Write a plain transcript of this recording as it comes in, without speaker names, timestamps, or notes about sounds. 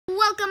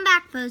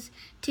outpost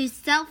to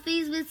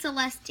Selfies with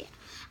Celestia.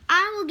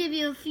 I will give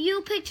you a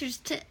few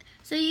pictures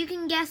so you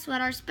can guess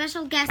what our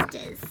special guest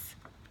is.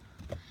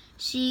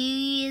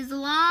 She is a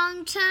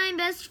long-time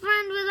best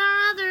friend with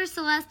our other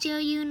Celestial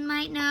you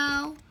might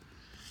know.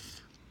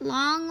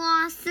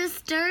 Long-lost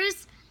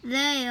sisters,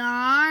 they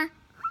are...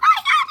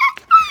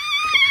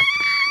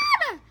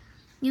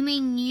 You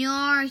mean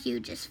your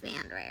hugest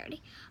fan,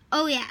 Rarity.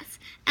 Oh, yes.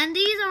 And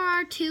these are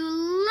our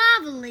two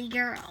lovely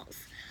girls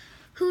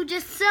who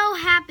just so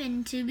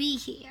happen to be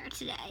here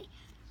today.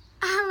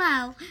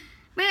 Hello.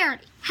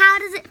 Rarity, how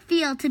does it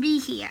feel to be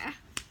here?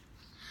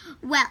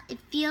 Well, it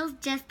feels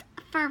just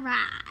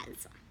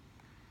Faraz.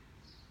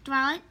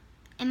 Twilight,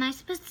 am I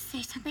supposed to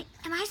say something?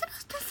 Am I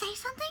supposed to say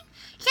something?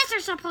 Yes, you're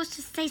supposed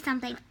to say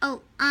something.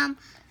 Oh,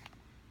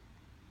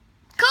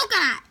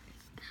 Coconut.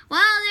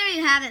 Well, there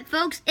you have it,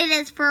 folks. It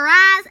is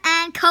Faraz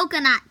and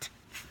Coconut.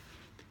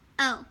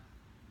 Oh,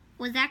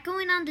 was that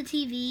going on the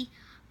TV?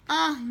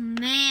 Oh,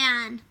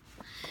 man.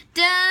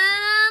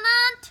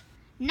 Dun-dun-dun.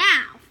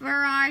 Now, for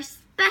our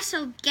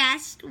special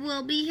guest,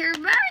 will be here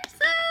very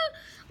soon.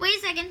 Wait a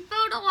second,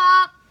 photo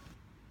op.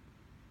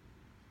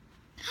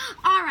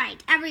 All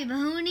right,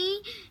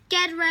 everybody,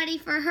 get ready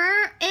for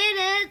her.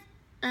 It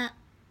is,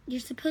 you're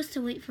supposed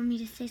to wait for me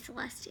to say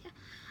Celestia.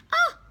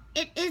 Oh,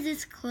 it is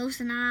as close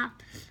enough.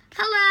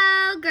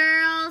 Hello,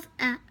 girls.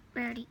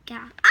 Rarity, get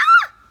off.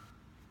 Ah!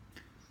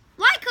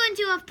 Why couldn't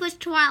you have pushed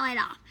Twilight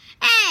off?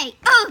 Hey,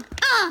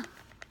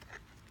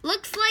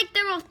 looks like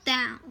they're both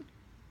down.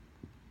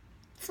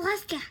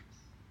 Celestia,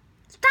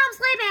 stop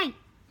sleeping.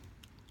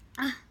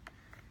 I'm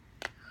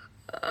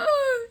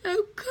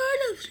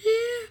kind of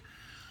here.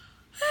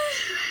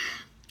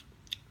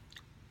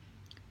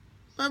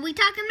 What are we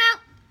talking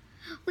about?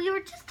 We were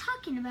just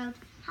talking about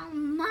how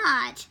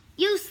much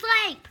you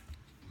sleep.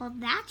 Well,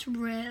 that's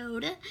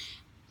rude.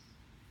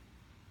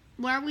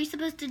 What are we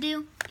supposed to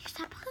do? You're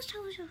supposed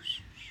to...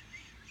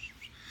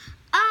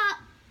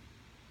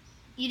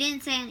 You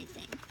didn't say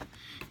anything.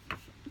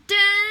 Pinkie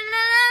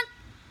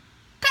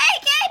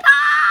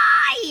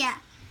Pie!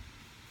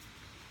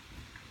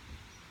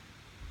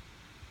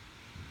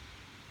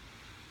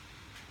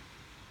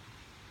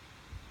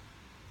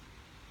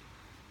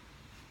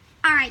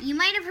 Alright, you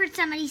might have heard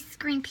somebody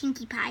scream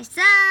Pinkie Pie.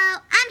 So,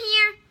 I'm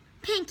here.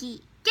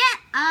 Pinkie, get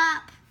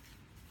up.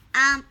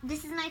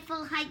 This is my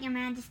full height, Your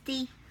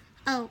Majesty.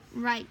 Oh,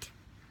 right.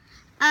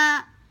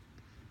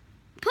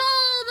 Pull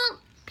the...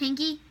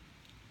 Pinkie?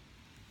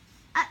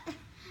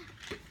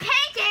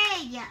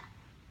 Pinkie!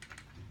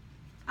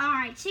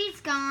 Alright,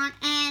 she's gone,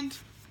 and...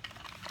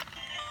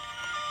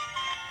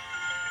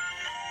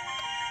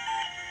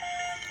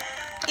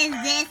 Is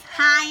this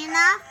high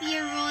enough,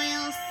 Your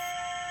Royals?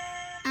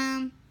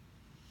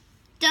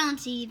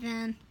 Don't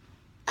even.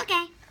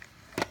 Okay.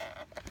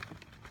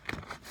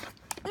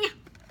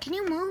 Can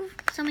you move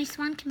so my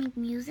swan can make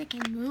music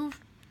and move?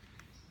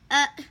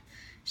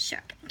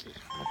 Sure, Pinkie.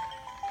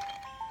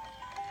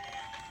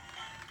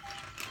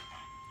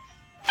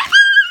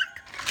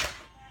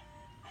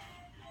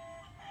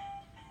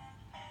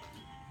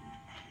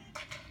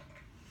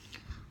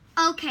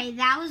 Okay,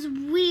 that was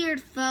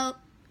weird, folks.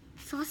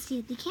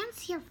 Celestia, they can't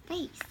see your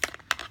face.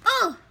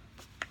 Oh!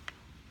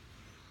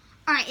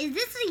 Alright, is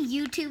this a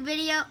YouTube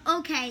video?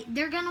 Okay,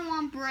 they're gonna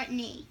want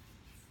Brittany.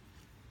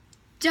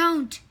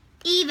 Don't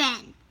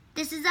even.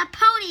 This is a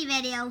pony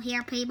video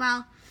here,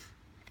 people.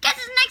 Guess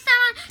it's next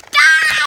time on